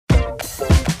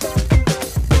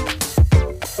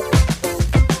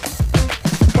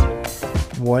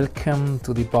Welcome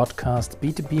to the podcast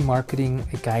B2B Marketing,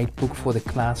 a guidebook for the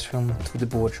classroom to the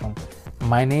boardroom.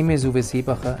 My name is Uwe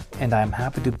Seebacher and I'm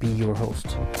happy to be your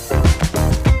host.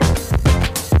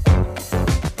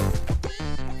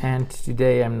 And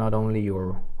today I'm not only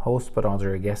your host but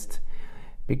also a guest,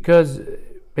 because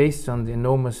based on the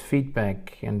enormous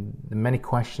feedback and the many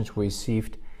questions we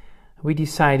received, we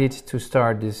decided to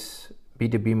start this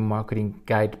B2B Marketing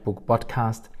Guidebook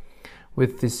podcast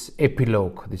with this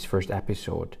epilogue, this first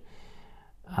episode.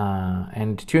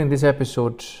 And during this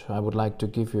episode, I would like to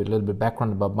give you a little bit of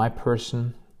background about my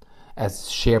person as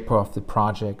Sherpa of the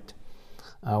project,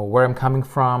 where I'm coming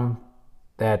from,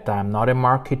 that I'm not a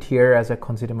marketeer as I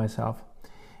consider myself.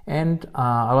 And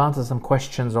I'll answer some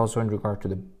questions also in regard to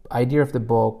the idea of the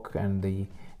book and the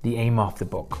aim of the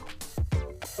book.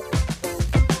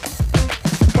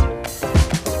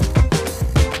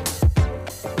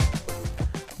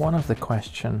 One of the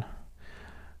questions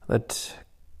that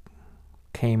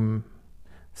came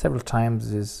several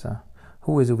times is,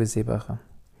 who is Uwe Seebacher?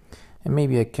 And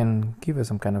maybe I can give you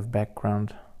some kind of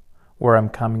background where I'm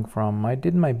coming from. I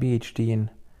did my PhD in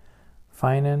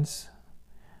finance,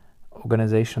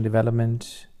 organizational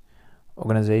development,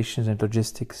 organizations and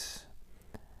logistics,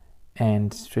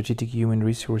 and strategic human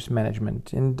resource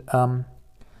management. And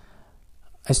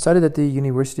I studied at the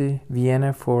University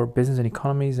Vienna for business and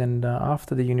economies, and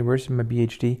after the university, my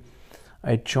PhD,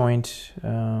 I joined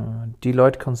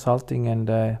Deloitte Consulting, and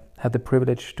I had the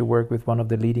privilege to work with one of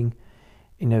the leading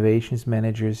innovations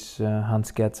managers,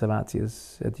 Hans-Gert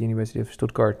Savatius, at the University of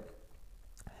Stuttgart.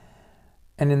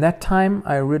 And in that time,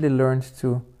 I really learned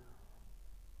to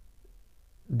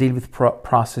deal with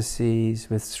processes,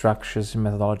 with structures and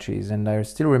methodologies. And I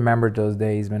still remember those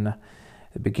days when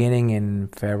beginning in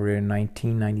February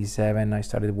 1997, I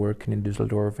started working in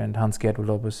Düsseldorf, and Hans-Gert would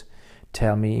always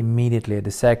tell me immediately at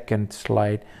the second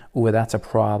slide, "Uwe, that's a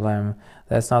problem,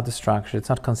 that's not the structure, it's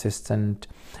not consistent."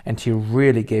 And he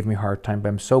really gave me a hard time, but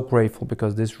I'm so grateful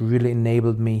because this really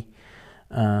enabled me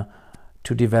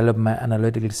to develop my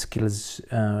analytical skills,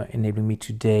 enabling me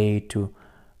today to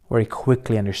very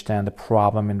quickly understand the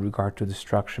problem in regard to the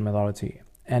structure methodology.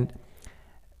 And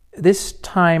this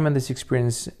time and this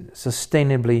experience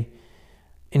sustainably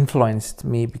influenced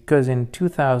me, because in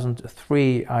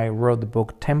 2003 I wrote the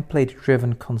book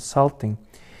Template-Driven Consulting,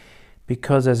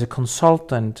 because as a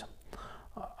consultant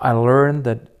I learned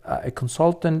that a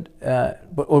consultant,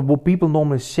 or what people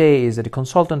normally say is that a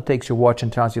consultant takes your watch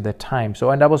and tells you the time.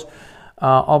 And I was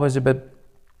always a bit,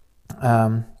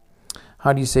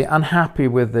 unhappy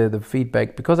with the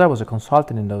feedback, because I was a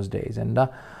consultant in those days, and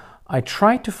I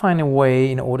tried to find a way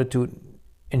in order to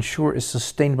ensure a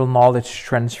sustainable knowledge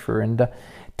transfer, and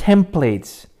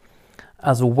templates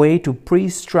as a way to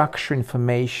pre-structure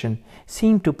information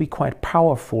seemed to be quite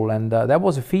powerful. And that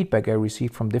was a feedback I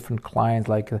received from different clients,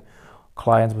 like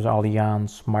clients with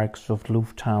Allianz, Microsoft,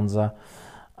 Lufthansa.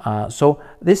 So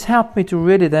this helped me to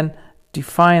really then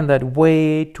define that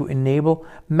way to enable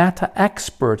meta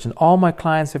experts, and all my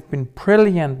clients have been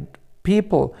brilliant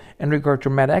people in regard to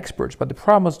meta experts, but the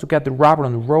problem is to get the rubber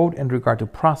on the road in regard to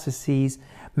processes,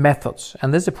 methods.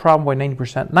 And this is a problem why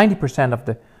 90% of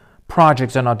the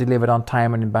projects are not delivered on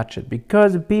time and in budget,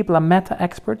 because the people are meta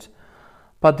experts,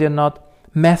 but they're not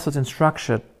methods and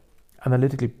structured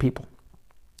analytical people.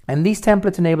 And these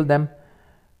templates enable them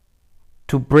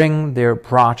to bring their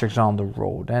projects on the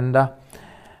road. And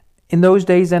in those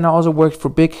days, then I also worked for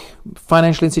big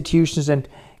financial institutions, and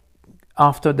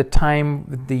after the time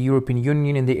with the European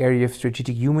Union in the area of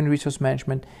strategic human resource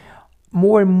management,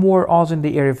 more and more also in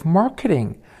the area of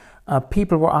marketing,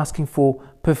 people were asking for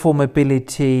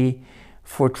performability,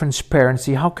 for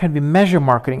transparency. How can we measure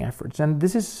marketing efforts? And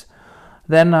this is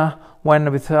then when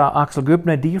with Axel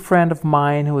Gübner, a dear friend of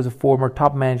mine who was a former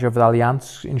top manager of the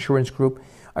Allianz Insurance Group,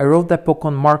 I wrote that book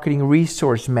on marketing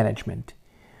resource management,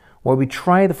 where we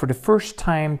tried for the first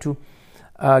time to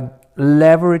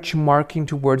leverage marketing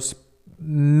towards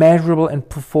measurable and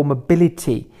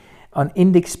performability on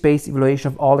index-based evaluation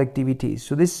of all activities.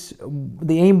 So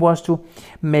the aim was to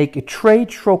make a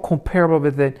trade show comparable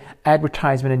with an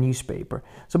advertisement in a newspaper.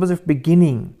 So it was a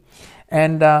beginning.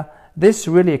 And this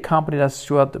really accompanied us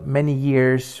throughout many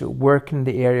years, working in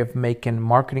the area of making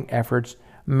marketing efforts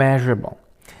measurable.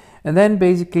 And then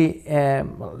basically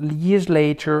years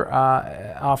later,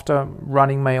 after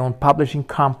running my own publishing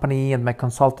company and my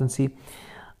consultancy,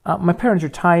 my parents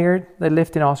retired. They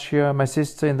lived in Austria. My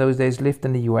sister in those days lived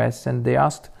in the US, and they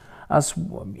asked us,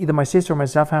 either my sister or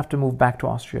myself, have to move back to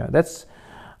Austria. That's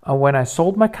when I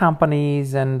sold my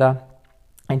companies and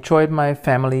enjoyed my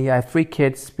family. I have 3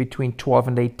 kids between 12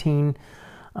 and 18,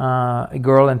 a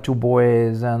girl and 2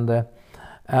 boys, and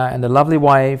and a lovely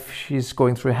wife. She's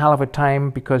going through a hell of a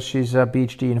time because she's a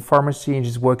PhD in pharmacy and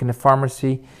she's working in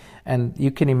pharmacy. And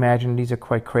you can imagine these are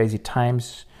quite crazy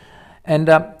times. And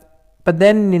but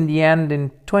then in the end, in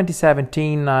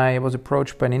 2017, I was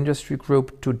approached by an industry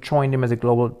group to join them as a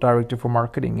global director for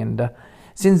marketing. And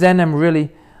since then, I'm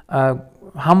really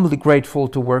humbly grateful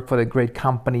to work for a great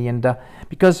company. And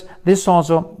because this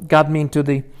also got me into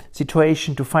the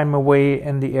situation to find my way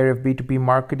in the area of B2B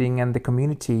marketing and the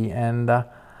community. And at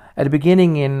the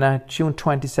beginning in June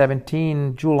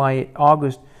 2017, July,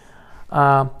 August,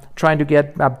 trying to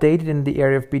get updated in the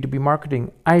area of B2B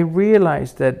marketing, I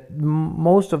realized that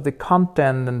most of the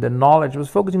content and the knowledge was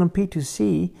focusing on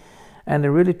P2C, and I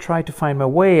really tried to find my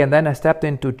way. And then I stepped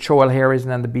into Joel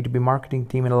Harrison and the B2B marketing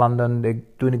team in London. They're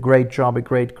doing a great job, a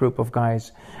great group of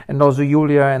guys. And also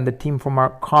Julia and the team from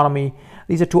Marconomy.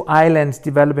 These are two islands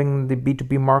developing the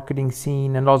B2B marketing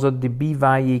scene, and also the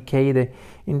BYEK, the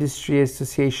Industry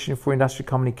Association for Industrial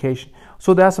Communication.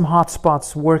 So there are some hot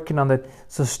spots working on the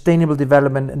sustainable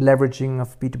development and leveraging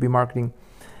of B2B marketing.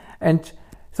 And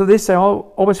so this, I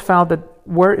always felt that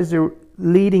where is the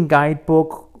leading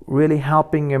guidebook really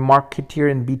helping a marketeer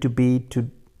in B2B to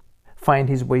find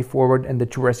his way forward in the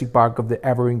Jurassic Park of the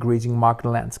ever-increasing market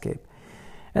landscape.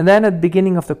 And then at the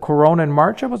beginning of the Corona in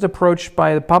March, I was approached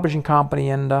by the publishing company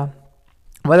and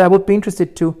whether I would be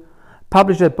interested to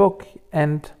publish that book.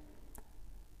 And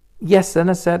yes, then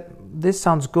I said, this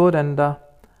sounds good. And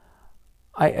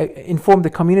I informed the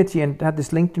community and had this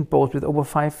LinkedIn post with over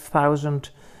 5,000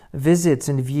 visits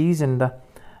and views. And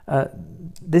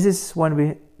this is when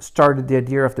we started the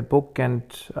idea of the book. And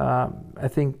I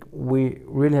think we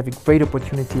really have a great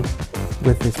opportunity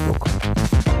with this book.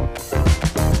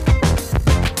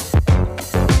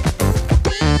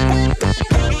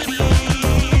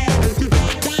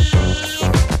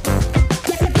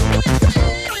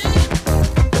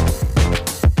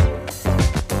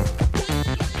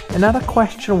 Another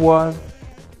question was,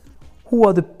 who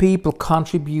are the people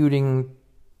contributing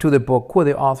to the book? Who are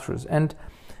the authors? And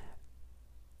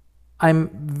I'm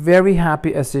very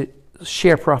happy as a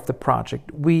Sherpa of the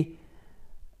project. We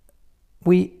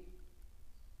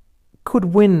could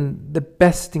win the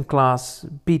best-in-class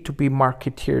B2B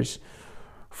marketeers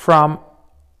from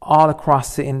all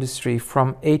across the industry,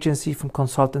 from agency, from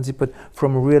consultancy, but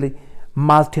from really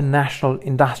multinational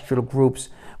industrial groups,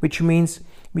 which means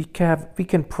we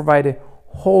can provide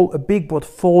a big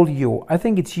portfolio. I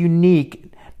think it's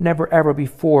unique. Never ever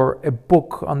before a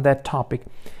book on that topic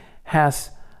has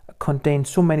contained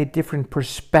so many different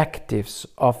perspectives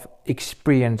of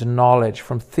experience and knowledge,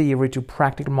 from theory to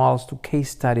practical models to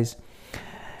case studies,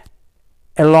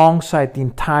 alongside the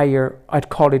entire, I'd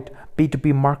call it,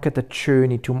 B2B marketer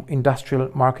journey to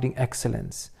industrial marketing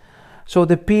excellence. So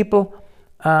the people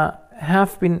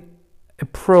have been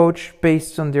approached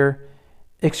based on their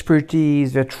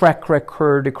expertise, their track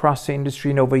record across the industry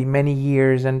and over many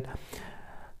years. And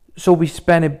so we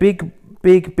span a big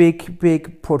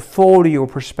portfolio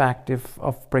perspective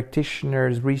of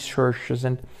practitioners, researchers,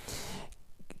 and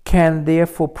can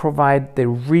therefore provide the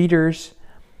readers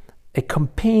a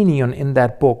companion in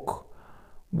that book,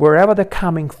 wherever they're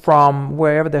coming from,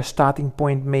 wherever their starting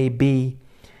point may be,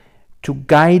 to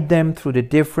guide them through the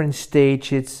different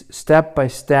stages, step by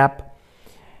step,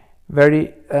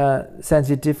 very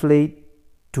sensitively,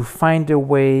 to find a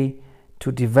way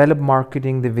to develop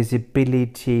marketing, the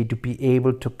visibility, to be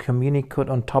able to communicate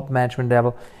on top management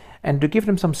level, and to give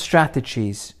them some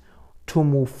strategies to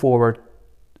move forward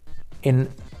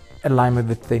in alignment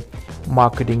with the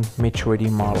marketing maturity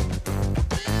model.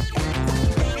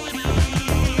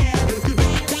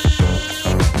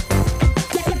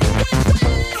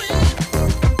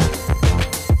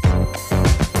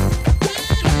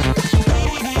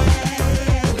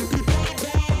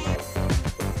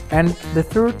 And the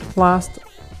third last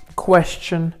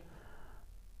question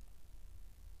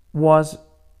was,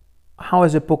 how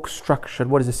is a book structured?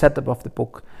 What is the setup of the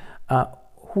book?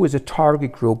 Who is a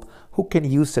target group? Who can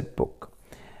use that book?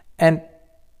 And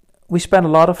we spent a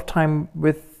lot of time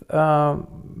with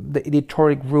the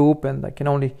editorial group, and I can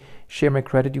only share my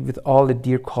gratitude with all the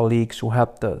dear colleagues who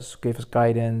helped us, gave us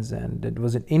guidance, and it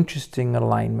was an interesting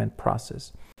alignment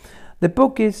process. The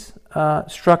book is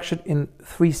structured in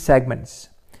 3 segments.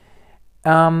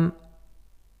 Or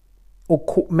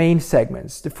main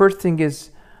segments. The first thing is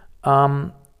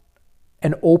an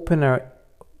opener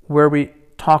where we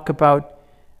talk about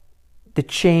the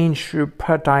change,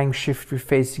 paradigm shift we're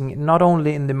facing, not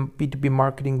only in the B2B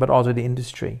marketing, but also the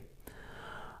industry.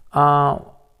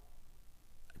 Together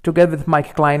with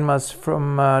Mike Kleinmas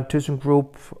from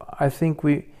ThyssenKrupp, I think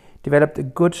we developed a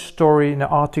good story in an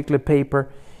article, a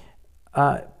paper,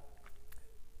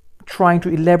 trying to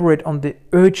elaborate on the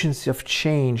urgency of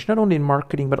change, not only in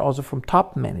marketing, but also from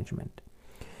top management.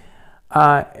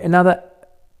 Another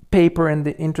paper in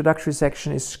the introductory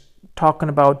section is talking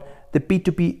about the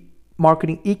B2B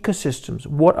marketing ecosystems.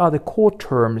 What are the core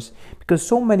terms? Because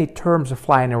so many terms are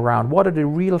flying around. What are the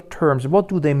real terms? What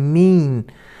do they mean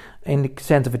in the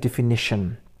sense of a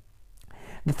definition?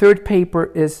 The third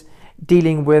paper is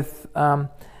dealing with IT,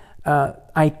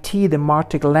 the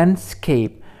martech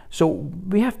landscape. So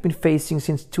we have been facing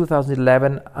since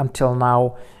 2011 until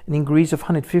now an increase of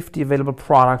 150 available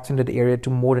products in that area to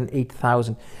more than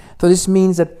 8,000. So this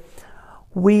means that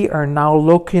we are now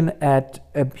looking at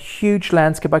a huge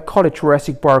landscape. I call it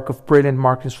Jurassic Park of brilliant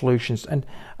marketing solutions. And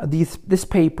this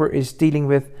paper is dealing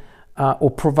with or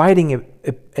providing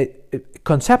a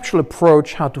conceptual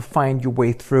approach how to find your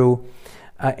way through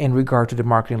in regard to the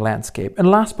marketing landscape.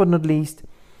 And last but not least,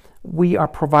 we are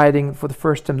providing for the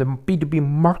first time the B2B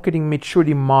marketing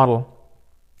maturity model,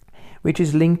 which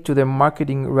is linked to the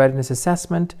marketing readiness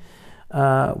assessment,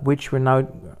 which we're now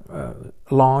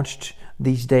launched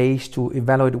these days to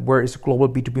evaluate where is global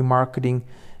B2B marketing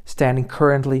standing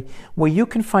currently, where you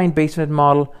can find, based on that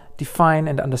model, define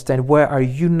and understand where are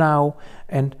you now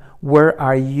and where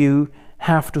are you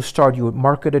have to start your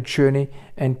marketer journey,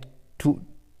 and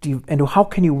how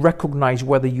can you recognize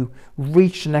whether you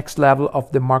reach the next level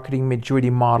of the marketing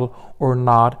maturity model or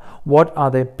not. What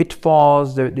are the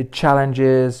pitfalls, the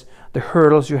challenges, the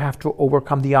hurdles you have to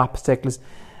overcome, the obstacles,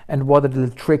 and what are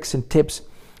the tricks and tips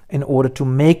in order to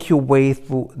make your way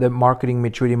through the marketing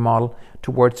maturity model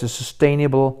towards a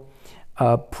sustainable,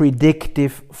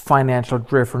 predictive,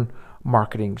 financial-driven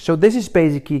marketing. So this is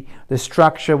basically the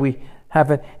structure we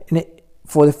have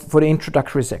for the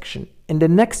introductory section. In the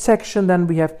next section, then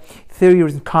we have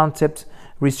theories and concepts,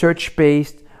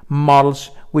 research-based models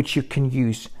which you can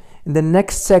use. In the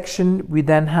next section, we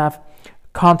then have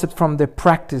concepts from the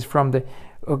practice, from the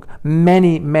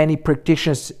many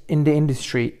practitioners in the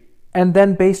industry. And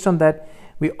then based on that,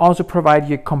 we also provide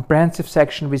you a comprehensive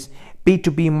section with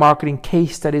B2B marketing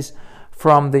case studies,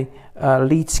 from the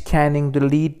lead scanning, the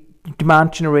lead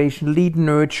demand generation, lead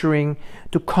nurturing,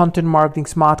 to content marketing,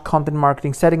 smart content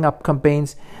marketing, setting up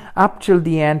campaigns, up till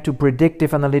the end to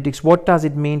predictive analytics. What does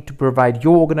it mean to provide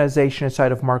your organization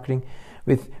inside of marketing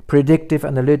with predictive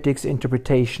analytics,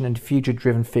 interpretation, and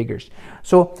future-driven figures?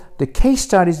 So the case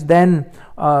studies then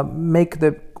make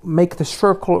the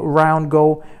circle around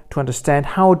go to understand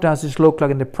how does this look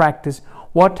like in the practice.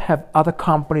 What have other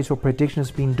companies or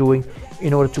practitioners been doing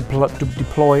in order to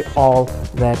deploy all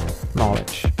that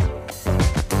knowledge?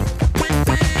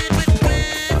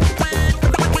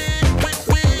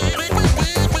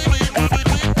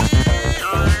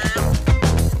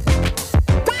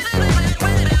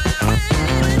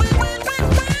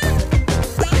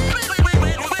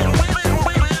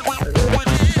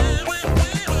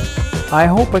 I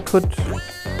hope I could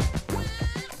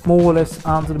more or less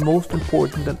answer the most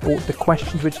important and the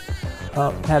questions which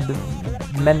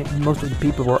most of the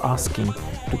people were asking,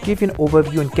 to give you an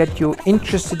overview and get you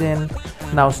interested in.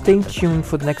 Now stay tuned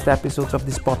for the next episodes of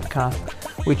this podcast,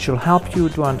 which will help you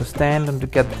to understand and to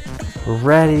get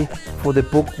ready for the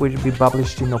book which will be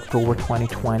published in October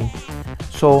 2020.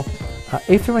 So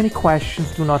if there are any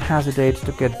questions, do not hesitate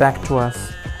to get back to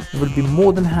us. We'll be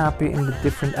more than happy in the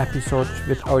different episodes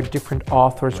with our different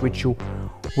authors, which you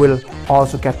will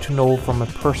also get to know from a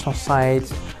personal side,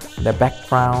 their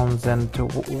backgrounds, and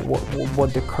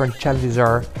what the current challenges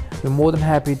are. We're more than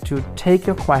happy to take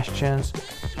your questions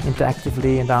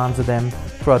interactively and answer them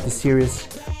throughout the series,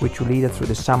 which will lead us through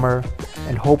the summer,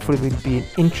 and hopefully will be an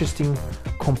interesting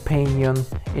companion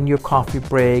in your coffee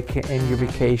break, in your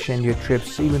vacation, your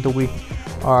trips, even though we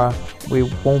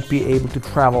won't be able to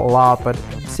travel a lot, but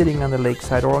sitting on the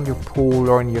lakeside or on your pool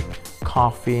or in your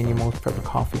coffee, in your most favorite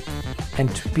coffee,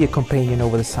 and to be a companion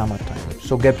over the summertime.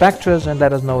 So get back to us and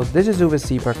let us know. This is Uwe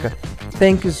Sieberker.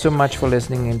 Thank you so much for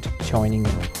listening and joining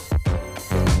in.